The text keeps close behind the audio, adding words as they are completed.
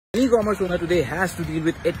An e-commerce owner today has to deal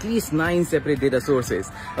with at least 9 separate data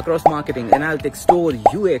sources across marketing, analytics, store,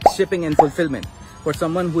 UX, shipping and fulfillment. For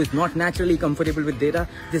someone who is not naturally comfortable with data,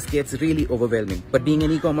 this gets really overwhelming. But being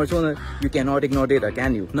an e-commerce owner, you cannot ignore data,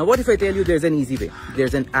 can you? Now, what if I tell you there's an easy way?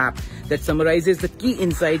 There's an app that summarizes the key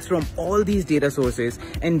insights from all these data sources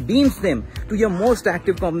and beams them to your most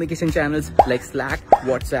active communication channels like Slack,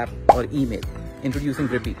 WhatsApp or email. Introducing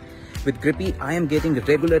Grippy. With Grippy, I am getting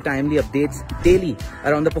regular timely updates daily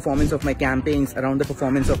around the performance of my campaigns, around the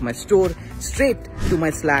performance of my store, straight to my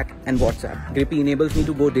Slack and WhatsApp. Grippy enables me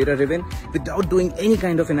to go data-driven without doing any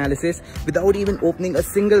kind of analysis, without even opening a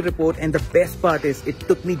single report. And the best part is, it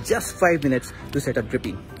took me just 5 minutes to set up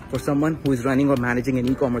Grippy. For someone who is running or managing an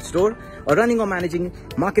e-commerce store or running or managing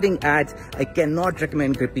marketing ads, I cannot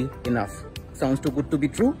recommend Grippy enough. Sounds too good to be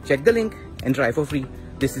true? Check the link and try for free.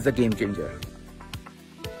 This is a game changer.